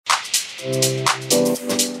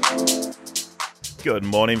Good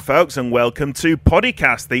morning, folks, and welcome to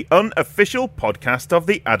Podcast, the unofficial podcast of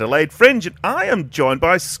the Adelaide Fringe. And I am joined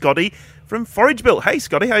by Scotty from Forage. Hey,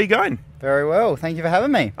 Scotty, how are you going? Very well. Thank you for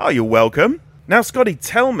having me. Oh, you're welcome. Now, Scotty,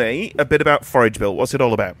 tell me a bit about Forage. What's it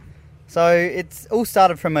all about? So it's all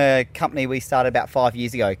started from a company we started about 5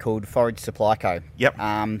 years ago called Forage Supply Co. Yep.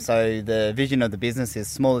 So the vision of the business is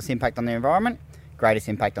smallest impact on the environment, greatest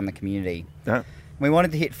impact on the community. Yeah. We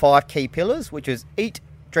wanted to hit 5 key pillars, which is eat,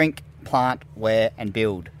 drink, plant, wear, and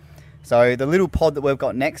build. So the little pod that we've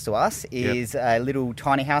got next to us is a little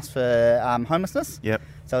tiny house for homelessness. Yep.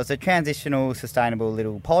 So it's a transitional, sustainable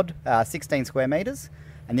little pod, 16 square metres.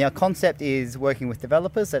 And our concept is working with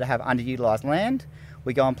developers that have underutilised land.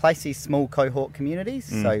 We go and place these small cohort communities,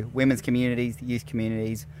 so women's communities, youth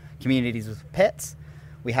communities, communities with pets.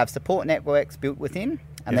 We have support networks built within.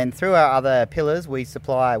 And then through our other pillars, we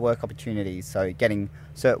supply work opportunities, so getting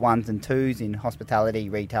Cert 1s and 2s in hospitality,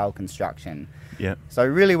 retail, construction. Yeah. So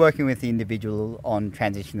really working with the individual on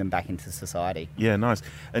transitioning them back into society. Yeah, nice.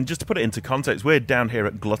 And just to put it into context, we're down here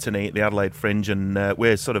at Gluttony at the Adelaide Fringe, and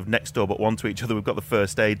we're sort of next door but one to each other. We've got the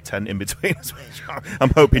first aid tent in between us, which I'm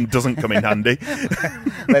hoping doesn't come in handy.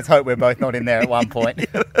 Let's hope we're both not in there at one point.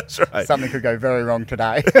 Yeah, that's right. Something could go very wrong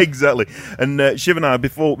today. Exactly. And Shiv and I,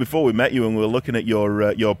 before we met you and we were looking at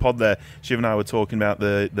your pod there, Shiv and I were talking about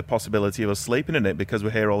the possibility of us sleeping in it because we're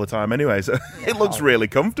here all the time anyway. So it looks really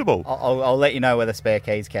comfortable. I'll let you know where the spare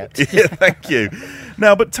key's kept. Yeah, thank you.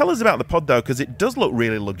 Now, but tell us about the pod though, because it does look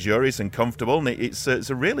really luxurious and comfortable, and it's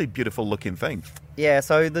a really beautiful looking thing. Yeah,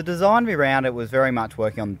 so the design around it was very much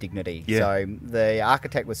working on dignity. Yeah. So the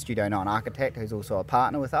architect was Studio 9 Architect, who's also a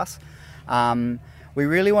partner with us. We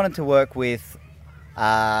really wanted to work with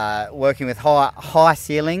working with high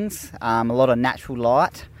ceilings, a lot of natural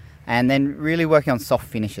light, and then really working on soft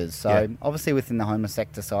finishes. So obviously within the homeless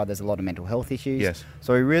sector side, there's a lot of mental health issues. Yes.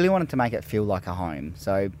 So we really wanted to make it feel like a home.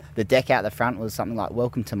 So the deck out the front was something like,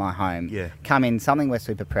 welcome to my home. Yeah. Come in, something we're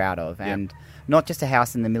super proud of. And not just a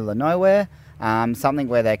house in the middle of nowhere, something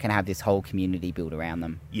where they can have this whole community built around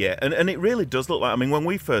them. Yeah, and it really does look like, I mean, when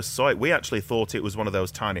we first saw it, we actually thought it was one of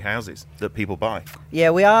those tiny houses that people buy.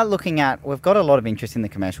 Yeah, we've got a lot of interest in the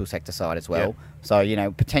commercial sector side as well. Yeah.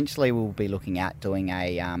 So, potentially we'll be looking at doing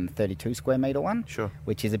a 32 square metre one. Sure.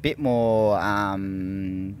 Which is a bit more,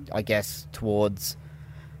 I guess, towards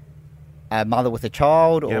a mother with a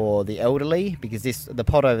child or the elderly, because the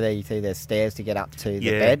pod over there, you see there's stairs to get up to the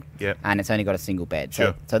bed, and it's only got a single bed.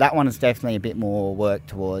 Sure. So that one is definitely a bit more work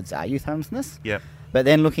towards youth homelessness. Yeah. But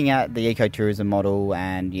then looking at the ecotourism model,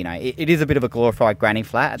 and it is a bit of a glorified granny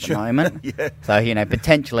flat at the moment. Yeah. So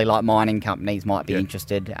potentially like mining companies might be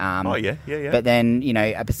interested. Yeah. But then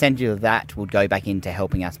a percentage of that would go back into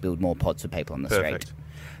helping us build more pods for people on the street.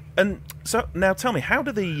 And so now tell me, how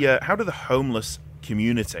do the homeless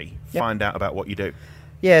community find out about what you do?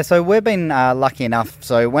 Yeah, so we've been lucky enough.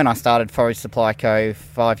 So when I started Forage Supply Co.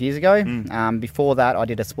 5 years ago, before that I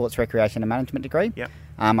did a sports recreation and management degree. Yeah.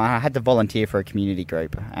 I had to volunteer for a community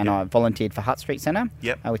group, and I volunteered for Hutt Street Centre,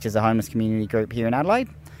 which is a homeless community group here in Adelaide.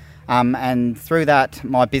 And through that,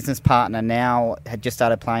 my business partner now had just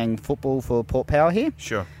started playing football for Port Power here.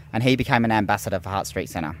 Sure. And he became an ambassador for Hutt Street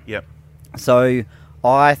Centre. Yep. So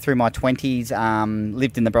I, through my 20s,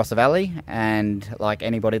 lived in the Barossa Valley, and like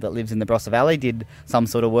anybody that lives in the Barossa Valley, did some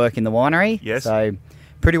sort of work in the winery. Yes. So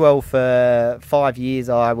pretty well for 5 years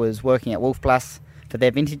I was working at Wolf Blass for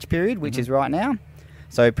their vintage period, which is right now.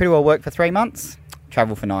 So pretty well worked for 3 months,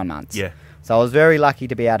 travel for 9 months. Yeah. So I was very lucky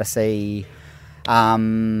to be able to see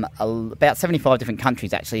about 75 different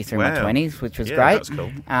countries actually through my 20s, which was great. That's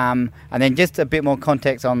cool. And then just a bit more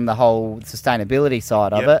context on the whole sustainability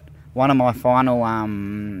side of it. One of my final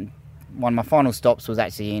stops was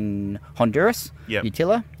actually in Honduras,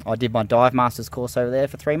 Utila. I did my dive master's course over there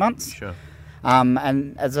for 3 months. Sure.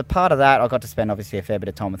 And as a part of that, I got to spend obviously a fair bit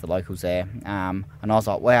of time with the locals there. And I was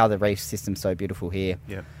like, wow, the reef system's so beautiful here.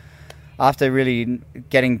 Yeah. After really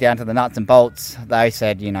getting down to the nuts and bolts, they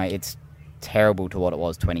said, it's terrible to what it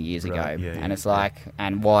was 20 years ago. And it's like,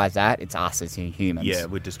 and why is that? It's us as humans. Yeah,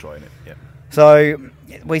 we're destroying it. Yeah. So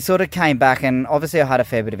we sort of came back, and obviously I had a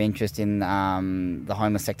fair bit of interest in the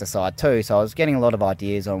homeless sector side too. So I was getting a lot of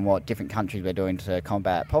ideas on what different countries were doing to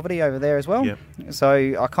combat poverty over there as well. Yep.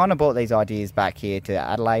 So I kind of brought these ideas back here to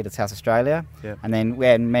Adelaide, to South Australia. Yep. And then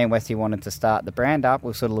when me and Westy wanted to start the brand up, we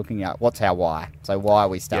were sort of looking at what's our why. So why are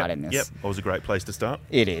we starting this? Yep, always a great place to start.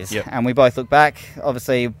 It is. Yep. And we both look back,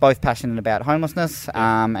 obviously both passionate about homelessness,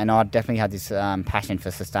 and I definitely had this passion for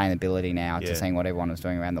sustainability now, to seeing what everyone was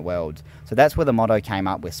doing around the world. So that's where the motto came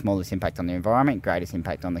up with: smallest impact on the environment, greatest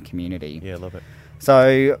impact on the community. Yeah, love it.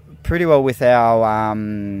 So pretty well with our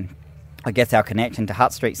I guess, our connection to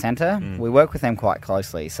Hutt Street Centre. We work with them quite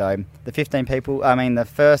closely. So the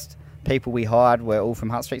first people we hired were all from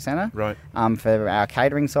Hutt Street Centre, Right. For our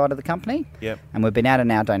catering side of the company. Yep. And we've been able to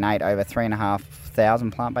now donate over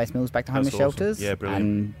 3,500 plant-based meals back to homeless awesome. shelters. Yeah, brilliant.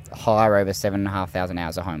 And hire over 7,500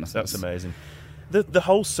 hours of homelessness. That's amazing. The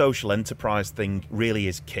whole social enterprise thing really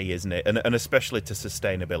is key, isn't it? And especially to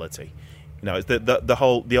sustainability. You know, it's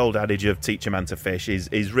the old adage of teach a man to fish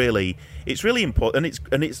is really important,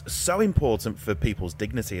 and it's so important for people's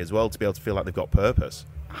dignity as well, to be able to feel like they've got purpose.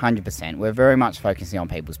 100%. We're very much focusing on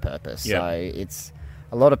people's purpose. Yeah. So it's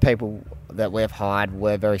a lot of people that we've hired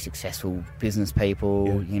were very successful business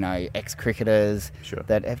people, ex-cricketers Sure.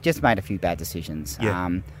 that have just made a few bad decisions. Yeah.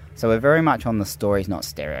 So we're very much on the stories, not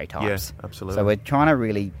stereotypes. Yes, absolutely. So we're trying to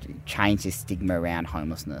really change this stigma around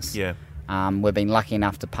homelessness. Yeah. We've been lucky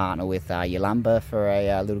enough to partner with Yalumba for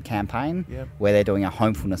a little campaign where they're doing a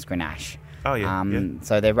homefulness Grenache. Oh, yeah.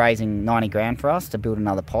 So they're raising 90 grand for us to build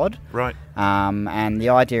another pod. Right. And the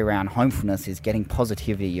idea around homefulness is getting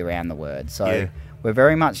positivity around the word. So Yeah. we're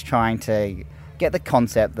very much trying to get the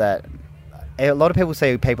concept that a lot of people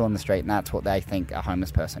see people on the street and that's what they think a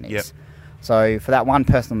homeless person is. Yep. So for that one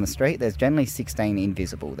person on the street, there's generally 16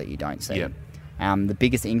 invisible that you don't see. Yep. The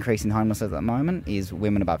biggest increase in homelessness at the moment is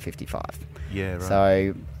women above 55. Yeah, right.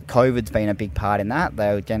 So COVID's been a big part in that.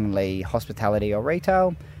 They're generally hospitality or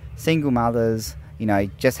retail, single mothers,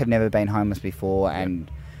 just have never been homeless before. And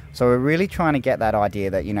so we're really trying to get that idea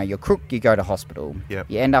that, you're crook, you go to hospital. Yep.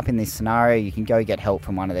 You end up in this scenario, you can go get help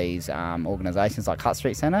from one of these organisations like Hutt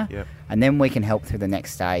Street Centre. Yep. And then we can help through the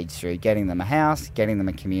next stage through getting them a house, getting them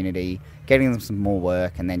a community, getting them some more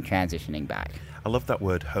work, and then transitioning back. I love that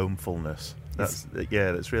word, homefulness.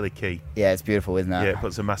 That's really key. Yeah, it's beautiful, isn't it? Yeah, it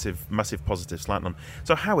puts a massive positive slant on.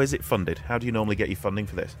 So how is it funded? How do you normally get your funding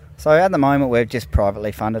for this? So at the moment we've just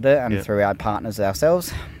privately funded it and through our partners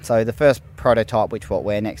ourselves. So the first prototype, which what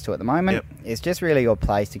we're next to at the moment, is just really your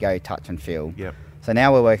place to go touch and feel. Yep. So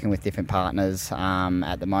now we're working with different partners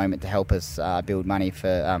at the moment to help us build money.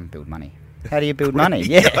 How do you build money?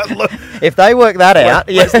 Yeah. If they work that out...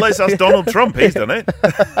 Let's ask Donald Trump. He's done it.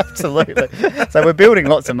 Absolutely. So we're building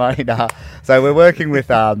lots of money now. So we're working with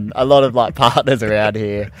a lot of partners around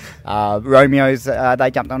here. Romeo's, they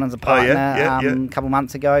jumped on as a partner a couple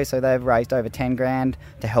months ago. So they've raised over 10 grand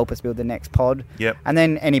to help us build the next pod. Yep. And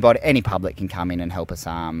then any public can come in and help us,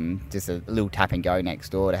 just a little tap and go next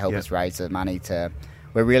door to help us raise the money to...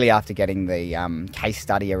 We're really after getting the case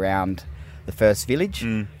study around the first village,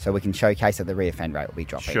 so we can showcase that the reoffend rate will be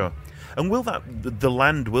dropping. Sure. And will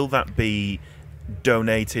that be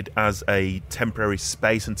donated as a temporary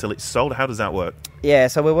space until it's sold? How does that work? Yeah,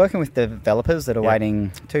 so we're working with developers that are waiting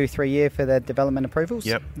 2-3 years for their development approvals.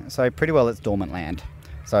 Yep. So pretty well it's dormant land.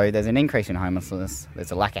 So there's an increase in homelessness,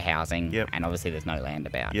 there's a lack of housing, and obviously there's no land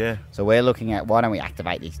about. Yeah. So we're looking at why don't we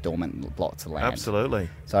activate these dormant blocks of land? Absolutely.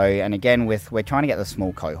 So, and again, we're trying to get the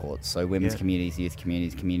small cohorts, so women's communities, youth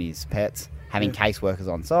communities, pets, having caseworkers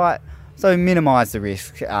on site, so minimise the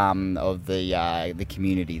risk of the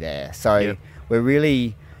community there. So we're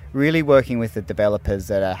really working with the developers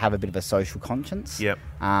that have a bit of a social conscience. Yep.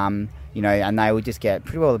 And they would just get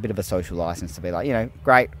pretty well a bit of a social license to be like,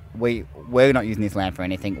 great, we're not using this land for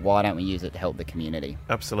anything. Why don't we use it to help the community?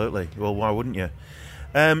 Absolutely. Well, why wouldn't you?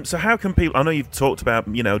 So how can people... I know you've talked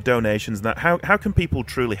about, donations and that. How can people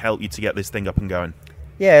truly help you to get this thing up and going?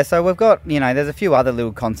 Yeah, so we've got, there's a few other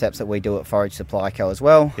little concepts that we do at Forage Supply Co as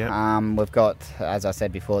well. Yep. We've got, as I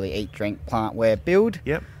said before, the Eat, Drink, Plant, Wear, Build.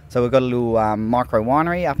 Yep. So we've got a little micro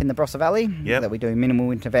winery up in the Barossa Valley Yep. that we do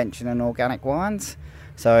minimal intervention and organic wines.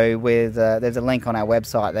 So there's a link on our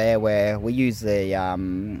website there where we use the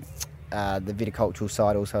viticultural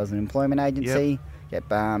side also as an employment agency. Yep.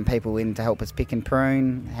 Get people in to help us pick and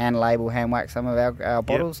prune, hand label, hand wax some of our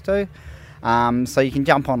bottles too. So you can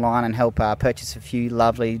jump online and help purchase a few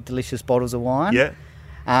lovely, delicious bottles of wine. Yeah.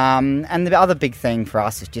 And the other big thing for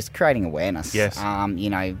us is just creating awareness. Yes.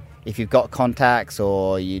 If you've got contacts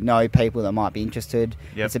or people that might be interested,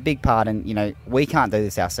 it's a big part. And, we can't do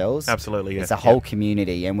this ourselves. Absolutely, yeah. It's a whole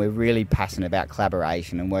community, and we're really passionate about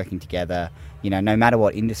collaboration and working together. No matter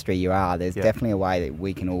what industry you are, there's definitely a way that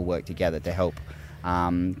we can all work together to help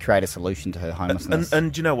create a solution to homelessness.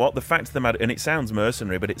 And do you know what? The fact of the matter, and it sounds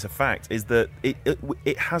mercenary, but it's a fact, is that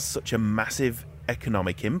it has such a massive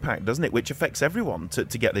economic impact, doesn't it? Which affects everyone to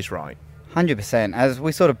get this right. 100%. As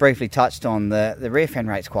we sort of briefly touched on, the reoffend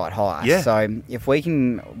rate's quite high. Yeah. So if we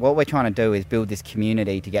can, what we're trying to do is build this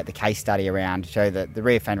community to get the case study around to show that the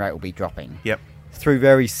reoffend rate will be dropping. Yep. Through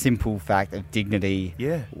very simple fact of dignity,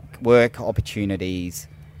 work opportunities,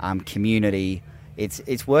 community.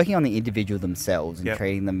 It's working on the individual themselves and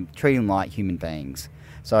treating them like human beings.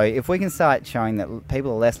 So if we can start showing that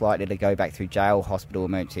people are less likely to go back through jail, hospital,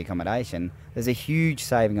 emergency accommodation, there's a huge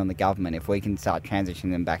saving on the government if we can start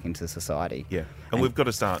transitioning them back into society. Yeah, and we've got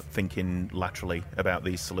to start thinking laterally about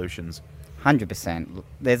these solutions. 100%.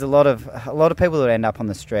 There's a lot of people that end up on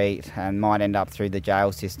the street and might end up through the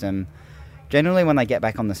jail system. Generally, when they get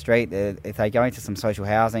back on the street, if they go into some social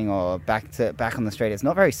housing or back on the street, it's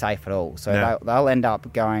not very safe at all. So they'll end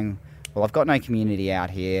up going, well, I've got no community out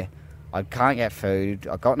here. I can't get food.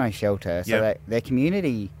 I've got no shelter. So their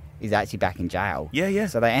community is actually back in jail. Yeah.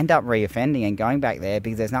 So they end up reoffending and going back there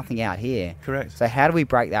because there's nothing out here. Correct. So how do we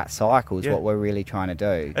break that cycle is what we're really trying to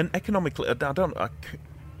do. And economically,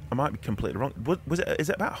 I might be completely wrong. Is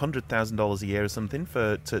it about $100,000 a year or something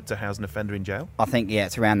to house an offender in jail? I think,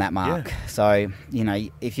 it's around that mark. Yeah. So,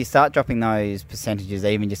 if you start dropping those percentages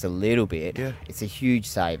even just a little bit, it's a huge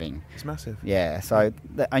saving. It's massive. Yeah. So,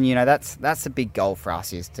 that's a big goal for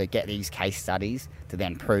us, is to get these case studies to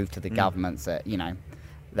then prove to the governments that,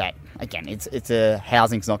 that, again,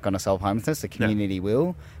 housing's not going to solve homelessness, the community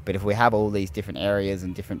will. But if we have all these different areas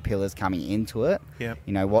and different pillars coming into it,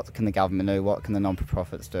 what can the government do? What can the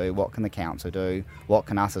non-profits do? What can the council do? What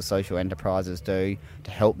can us as social enterprises do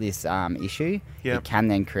to help this issue? It can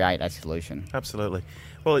then create a solution. Absolutely.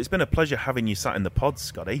 Well, it's been a pleasure having you sat in the pod,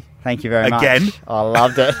 Scotty. Thank you very much. Again. I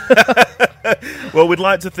loved it. Well, we'd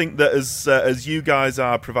like to think that as you guys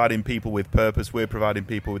are providing people with purpose, we're providing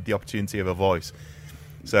people with the opportunity of a voice.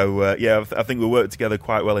 So, I think we work together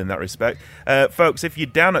quite well in that respect. Folks, if you're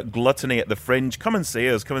down at Gluttony at the Fringe, come and see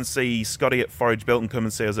us. Come and see Scotty at Forage Built and come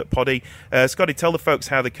and see us at Poddy. Scotty, tell the folks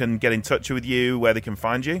how they can get in touch with you, where they can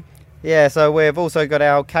find you. Yeah, so we've also got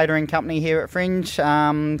our catering company here at Fringe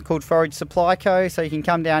called Forage Supply Co. So you can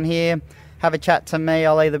come down here, have a chat to me.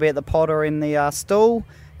 I'll either be at the pod or in the stall.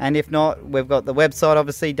 And if not, we've got the website,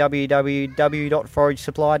 obviously,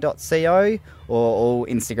 www.foragesupply.co, or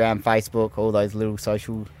Instagram, Facebook, all those little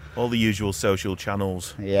social... All the usual social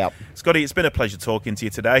channels. Yep. Scotty, it's been a pleasure talking to you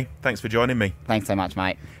today. Thanks for joining me. Thanks so much,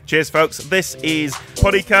 mate. Cheers, folks. This is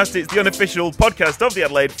Podcast. It's the unofficial podcast of the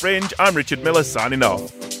Adelaide Fringe. I'm Richard Miller, signing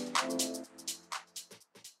off.